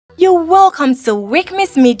You're welcome to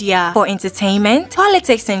Wikmis Media for entertainment,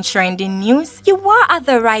 politics and trending news. You are at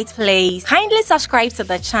the right place. Kindly subscribe to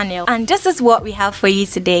the channel, and this is what we have for you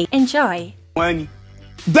today. Enjoy. The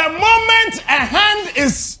moment a hand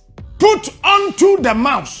is put onto the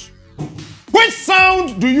mouse, which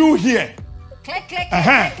sound do you hear? Click, click,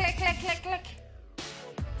 click, click, click, click, click.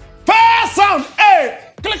 First sound, A.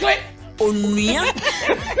 Click, click.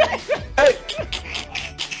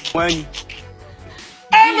 When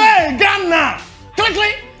A. Ghana. Click,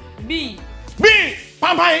 click. B. B.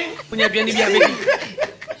 Pampai.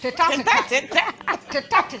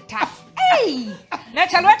 Hey!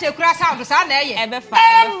 Let's have what you cross out the sun there. B.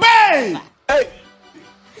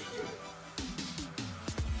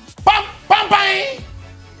 Pampai.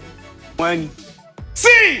 when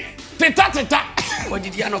C. Tita. what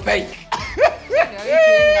did you not pay?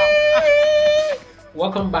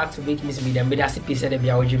 Welcome back to Wikmis Media. Media CP said be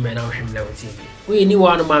our Jim and our TV. We need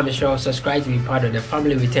one of show. Subscribe to be part of the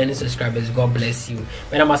family. Returning subscribers. God bless you.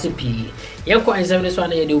 But I'm CP. Yanko and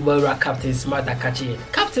 71 year old Captain Smart Akachi.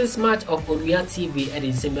 Captain Smart of Onuya TV and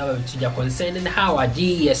in Zambia Britain concerning how our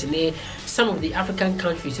GES and some of the African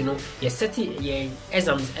countries, you know, you're setting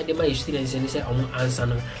exams at the students and they say answer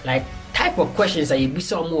like type of questions that you be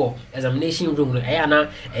some more examination room. I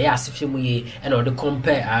ask if you and or the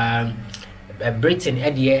compare Britain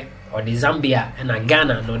or the Zambia and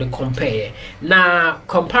Ghana no the compare na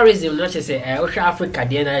comparison not just say Africa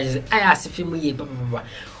the I ask if you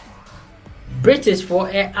British for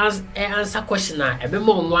answer question na ebe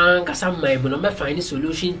mo nwan kasa man no me find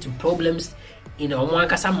solution to problems in one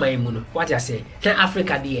kasa man what you say na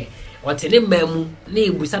Africa there or tell memu na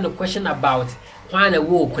ebusa no question about when a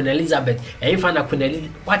war Queen Elizabeth, and if I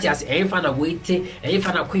Queen what you say, if I waiting, and if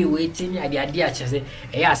I quit waiting, the idea say,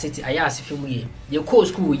 I asked if you your course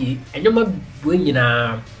school ye, and you might bring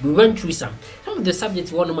we went through some of the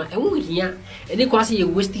subjects one of my own here, and they can see you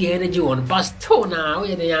waste the energy on bus toe now,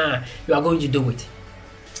 you are going to do it.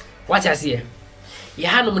 What I say? You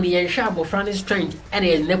had no money and sharp or Francis strength, and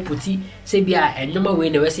a neputy, say be and no more way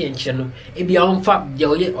in the Western channel. It be on fab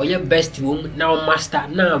or your best room now, master.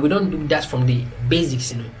 Now we don't do that from the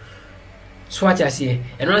basics, you know. So what I say,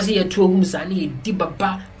 and I see a 2 rooms I need deep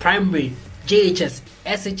primary, JHS,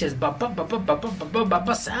 SHS,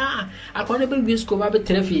 I can't even be school about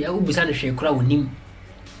telephone. I will be sending a crowd with him.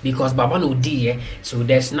 Because Baba no D, so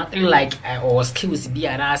there's nothing like or skills be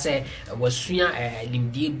and I say was swia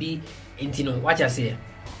limdi intino what I say.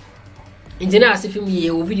 Intina as if me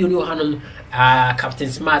video new hanum Captain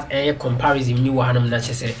Smart comparison new hanum na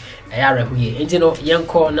say ayara huye. Intino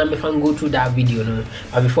yanko na me fan go through that video no.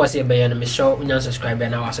 But before say be na me show unyan subscribe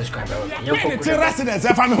and now subscribe. Yanko it's residence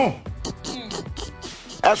e fa me ho.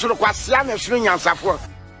 E so kwasia na so nyansafo.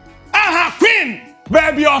 Aha queen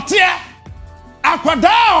baby otia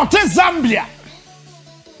akwada ote Zambia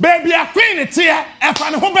baby a queen tie e fa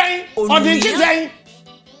ne ho ben odinji den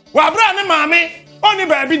wa bra ne mame oni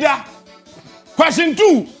baby da. Question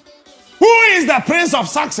 2, who is the prince of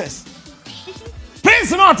success?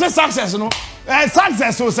 Prince not success no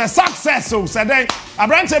success so say success so say then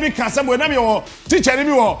abrante bi kan say bo na me wo teacher ni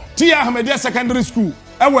bi wo Tia Ahmedia secondary school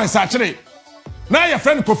e wo sachire na your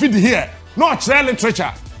friend Kofi here no chere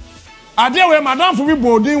literature ade we madam for bi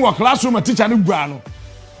boarding wo classroom teacher ni gua no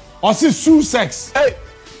o say Sussex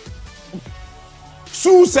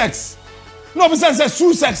Sussex no be say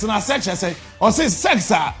Sussex na sex say o say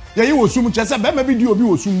sex yeah, you was sum chese be ma video bi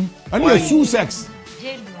osum and you Sussex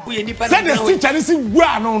say the teacher is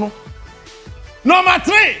no. Number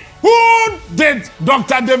 3, who did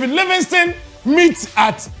Dr. David Livingstone meet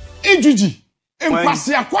at Ijuji?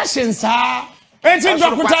 Impossible questions Dr.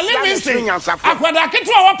 Livingstone akwada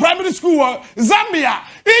ketu our primary school Zambia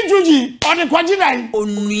Ijuji on the Kwajidai.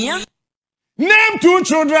 Name 2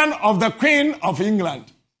 children of the Queen of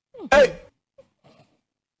England. Hey.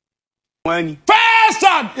 When first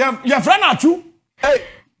start your friend Achu. Hey.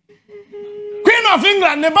 Queen of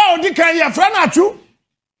England neba odikan your friend Achu.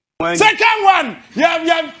 Second one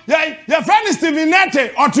your friend is Stephen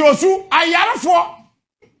Nete Otiosu Ayarefo.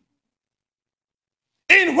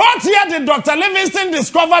 In what year did Dr. Livingstone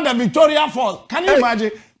discover the Victoria Falls? Can you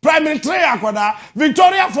imagine? Primary 3 akwada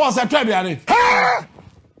Victoria Falls atwaduare.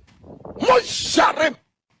 Mo share.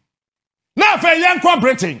 Na fe yanko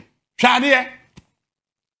Britain. Hwade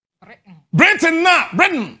Britain.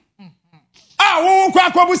 Wo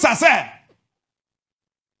kwa kwabusa say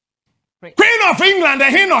Queen of England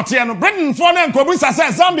he not here no Britain for na kwabusa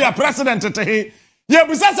say Zambia president te he. Ye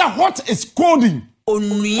busa say what is coding?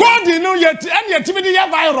 Coding no yet and yet me the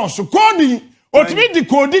virus coding otimi di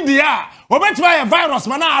code dia obetwa a virus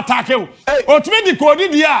man attack you. Otimi decode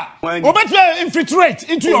dia. Obetwa infiltrate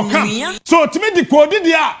into your camp. So otimi decode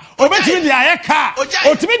dia. Obetimi dia car.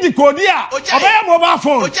 Otimi decode dia. Obey mobile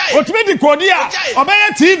phone. Otimi decode dia. Obey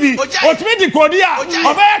TV. Otimi decode dia.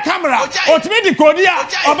 Obey camera. Otimi decode dia.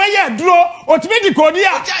 Obey drone. Otimi decode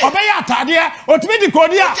dia. Obey atade. Otimi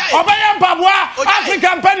decode dia. Obey mpaboa.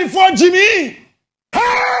 African penny for Jimmy.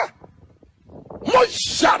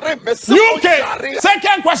 UK.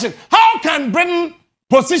 Second question. How can Britain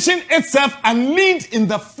position itself and lead in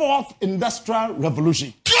the 4th industrial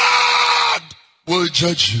revolution? God will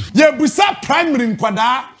judge you. Yebusa primary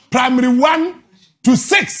kwada, primary 1 to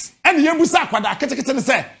 6. And yebusa kwada ketekete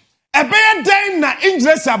say, ebeye den na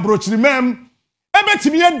English abrochiri mem,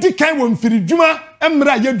 ebetimi ye dikan wo mfiri dwuma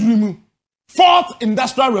emra yeduru mu. 4th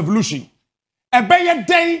industrial revolution. Ebeye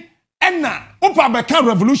den na upa beka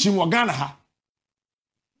revolution wo Ghana ha.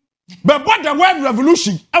 But what the word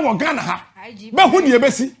revolution I Ghana ha. But who do you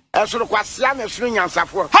see? How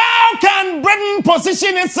can Britain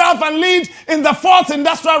position itself and lead in the 4th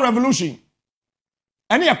industrial revolution?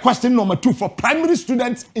 Any question number 2 for primary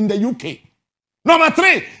students in the UK. Number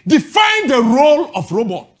 3, define the role of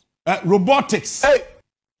robotics.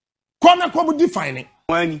 Kobe defining.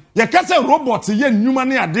 You can say robots ye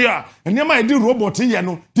human idea and you might do robot ye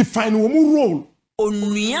no define one role.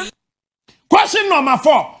 Question number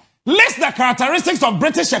 4. List the characteristics of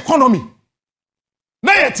British economy.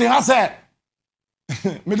 Now you has said,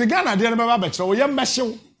 me the Ghana dear never bet so we am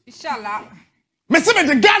Inshallah. Me see me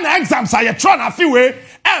the Ghana exams are you trying a few way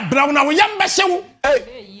brown now we am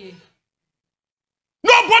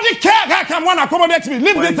nobody care how can one accommodate me.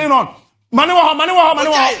 Leave this thing on. Money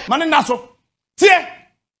naso. Tie.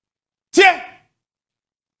 Ghana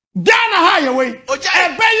highway. E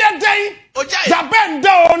be day. Da bend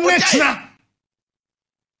down next.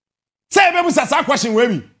 Say, baby, that's a question,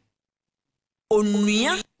 baby.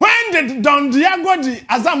 When did Don Diego di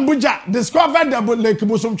Azambuja discover the Lake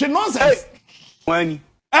Busumchi nonsense? When?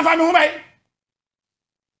 If I'm home.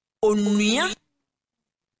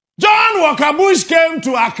 John Walker Bush came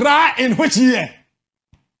to Accra in which year?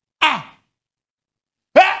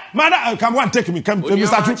 Madam, come on, take me. Come on, take me.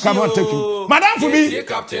 Madam, for me.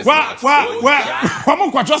 Come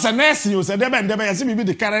on, a nurse. You said, they see me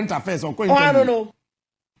the current affairs. I don't know.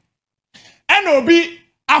 NOB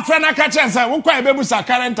African catcher say who kwa ebebusa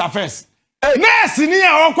current affairs. Nurse ni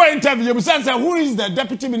ya okwa interview you say who is the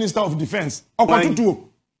deputy minister of defense? Okwato.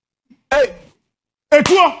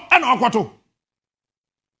 Etuo ana okwato.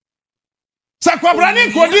 Sa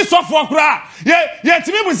kwabrani kodi sofo kra. Ye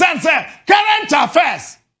timi busan say current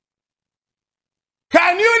affairs.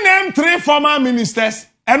 Can you name 3 former ministers?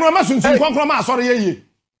 Eno ma sunsun konkro ma asori yeye.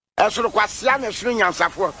 Esoro kwasia na esoro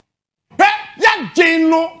nyansafo. Ya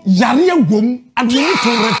Jeno Yaria Wom, and we need to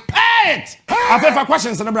repair it. I have a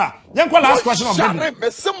question, Senabra. Last question of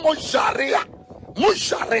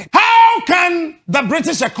how can the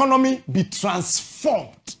British economy be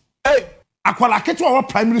transformed? Akwala ketu our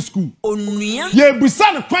primary school. Ye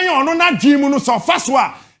busan kwanya ono na dream no so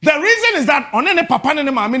faswa. The reason is that on any papa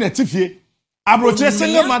ne mama na tifie. Abroche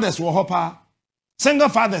single mothers wo hopa. Single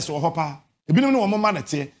fathers wo hopa. Ebinom no mama na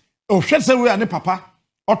tie. O hwese we ane papa.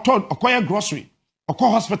 Acquire grocery,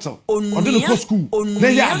 acquire hospital, or do the school.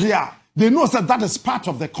 They know that is part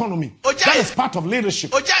of the economy. That is part of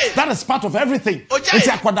leadership. That is part of everything.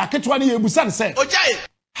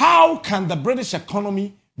 How can the British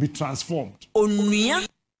economy be transformed?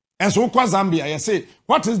 And so, Zambia, I say,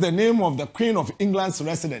 what is the name of the Queen of England's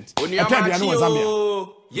resident? Zambia.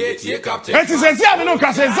 It is a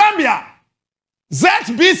Zambia.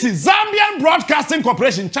 ZBC, Zambian Broadcasting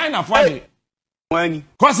Corporation, China, for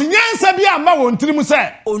because nyansa bi amba won trimu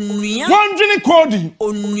say wondwene coding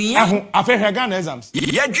aho afehwe Ghana exams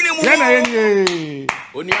yadwene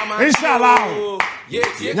mu inshallah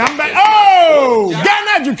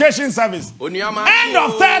Ghana Education Service end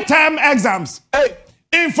of 3rd term exams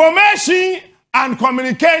information and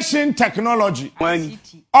communication technology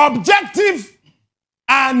objective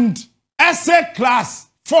and essay class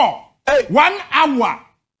 4 1 hour.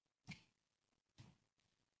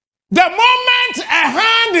 The moment a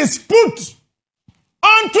hand is put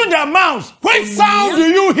onto the mouse, which sound do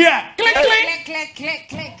you hear? Click, click, click, click,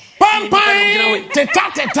 click. Pam, pam,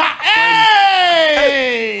 teta, teta,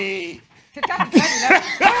 hey!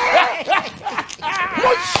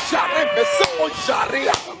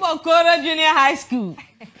 Mokoro Junior High School.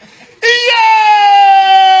 Yeah!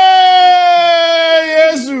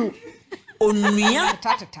 Yesu. Onuya.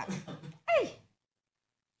 Tata.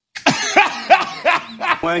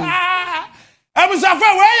 Where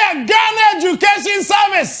Ghana Education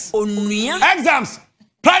Service exams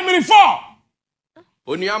Primary 4.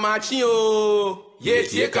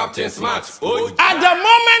 Yes, Captain Smart. At the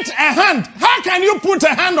moment, a hand. How can you put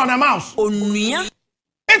a hand on a mouse?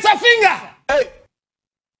 It's a finger. Hey.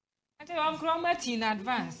 I'm chromatin in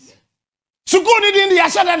advance. Suku didn't the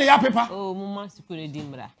asha than the paper. Oh, Mama Suku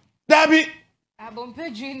Dimbra. Debbie.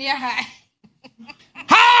 Abompe Junior High.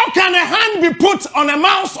 How can a hand be put on a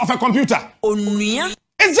mouse of a computer?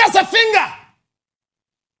 It's just a finger.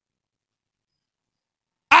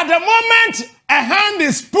 At the moment, a hand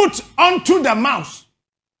is put onto the mouse.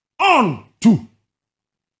 On to.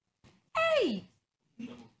 Hey.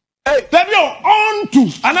 Hey, Debbie, on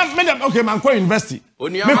to. And I made them, okay, man, call university.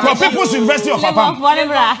 Me call People's University of Apam.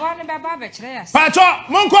 Pacho,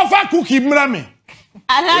 Monko fa cookie mrame.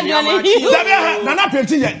 Debbie, Nana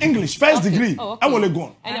Penti English, first degree. I will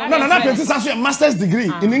go. No, Nana Penti has a master's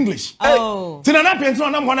degree in English. Oh. Nana Penti,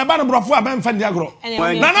 I'm going to ban a brofo about Fandiagro.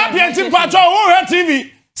 Nana Penti, Pacho, who heard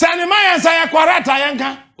TV? Sanimaya Saya Quarata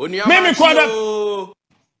Yanka. Maybe quarter.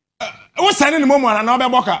 What's sending the moment and Nobe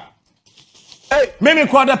Boka? Maybe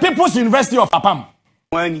called the People's University of Apam.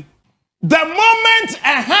 The moment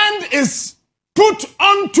a hand is put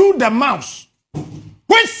onto the mouse,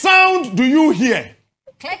 which sound do you hear?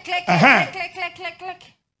 Click, click, click, click, click, click,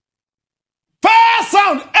 click. First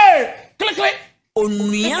sound, A. Click, click.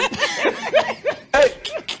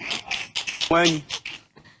 When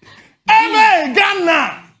A.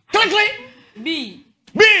 Ghana. Click, click. B.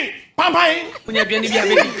 B. Pampai.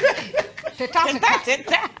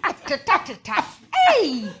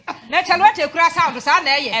 Hey! Let's what you cross out the sun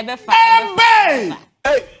there. Hey!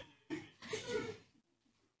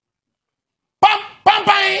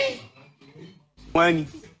 Pampai. When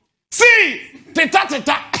C.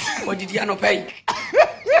 Teta. What did you not pay?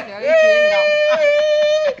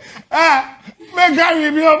 Make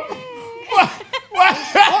Gary be up. What?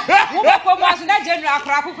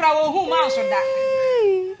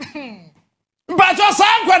 But your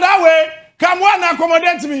son go that way. Come on,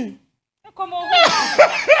 accommodate me. Come on.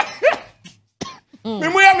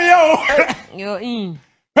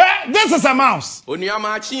 This is a mouse.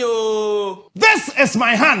 This is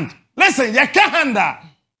my hand. Listen, you can't handle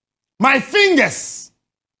my fingers.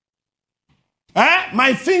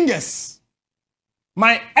 My fingers,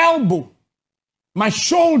 my elbow, my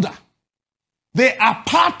shoulder. They are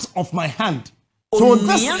part of my hand. So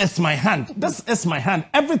this is my hand. This is my hand.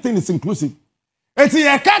 Everything is inclusive. It's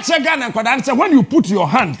a catch a gun and answer when you put your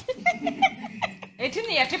hand. It's in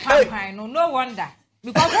the pampai, no wonder.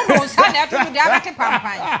 Because you don't stand there to do the other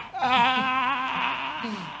pampai.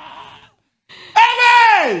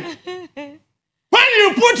 Amen! When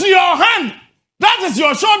you put your hand, that is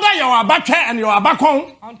your shoulder, your back and your back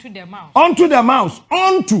on. Onto the mouse. Onto the mouse.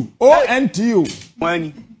 Onto. O-N-T-U.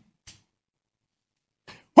 When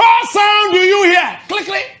What sound do you hear? Click,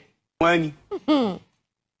 click. When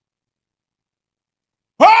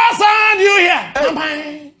What sound do you hear?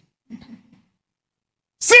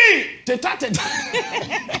 See.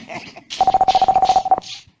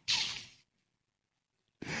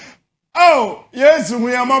 Oh, yes,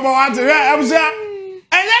 we are mobile.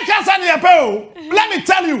 Let me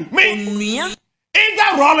tell you, me,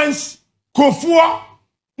 either Rollins, Kofua,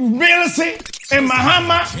 Milisi, in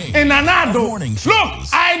Mahama, in Anado. Look,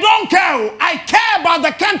 I don't care. I care about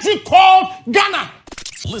the country called Ghana.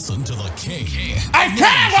 Listen to the king. I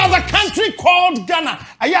care about the country called Ghana.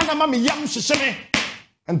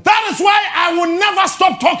 And that is why I will never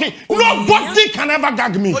stop talking. Nobody can ever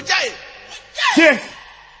gag me. Here,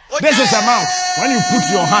 this is a mouse. When you put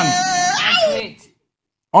your hand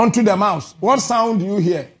onto the mouse, what sound do you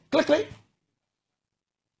hear? Click, click.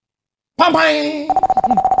 Pam-pam.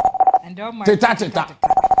 Teta.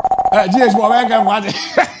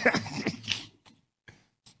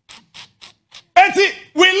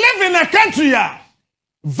 We live in a country,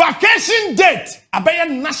 vacation date, a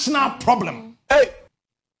national problem. hey,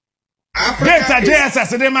 Data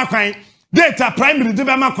JSS, data primary,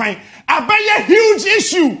 a huge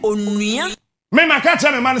issue. Me catch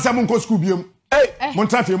me man say munko school biom.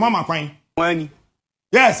 Montafi mama kwai. when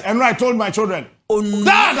Yes, and I told my children.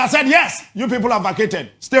 Dad, I said yes. You people are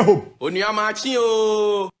vacated. Stay home.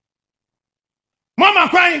 Mama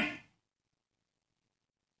kwai.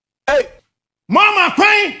 hey, Mama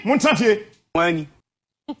kwai. Montafi. when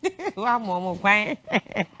Wa mo kwan.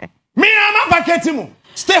 Me am vacating.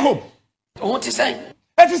 Stay home. What you say?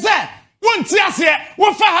 If you say, one tears here,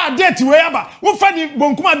 what for her date wherever, what for the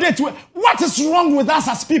Bonkuma date, what is wrong with us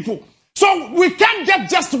as people? So we can't get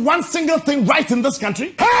just one single thing right in this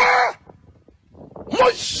country.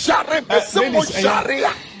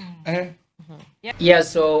 Yeah,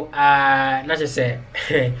 so not just say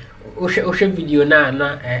Oshe video na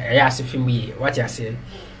ase film ye. What you say?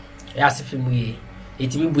 Ase film ye.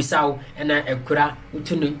 Etimi busaw na ekura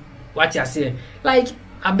utunu. What you say? Like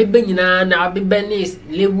abebe nyina na abebe ne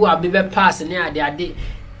lewu abebe pass ne ade.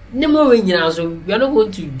 Nemo we nyina so we are not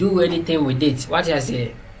going to do anything with it. What you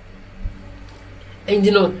say? And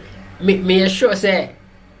you know, me sure say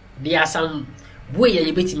there are some way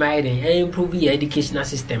you bit my improve your educational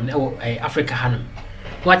system Africa hanum.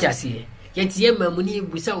 What you say? Yet ye mamuni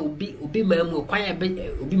busa obi mamu kwanya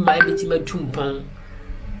obi my bit my tumpon.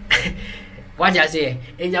 What you say?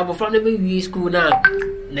 And you from the school now.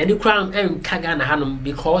 Nani crown and Kagana hanum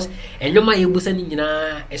because and your my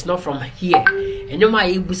busanina is not from here. And your my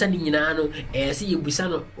busanina and see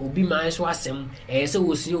busano obi my swasem and so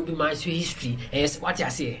will see obi my history as what you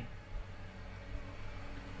say.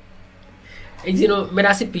 And you know,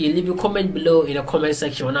 leave a comment below in the comment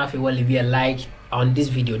section if you want to leave a like on this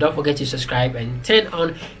video. Don't forget to subscribe and turn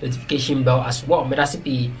on notification bell as well.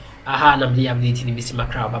 Aha, I'm the updating in this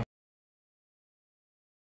macro.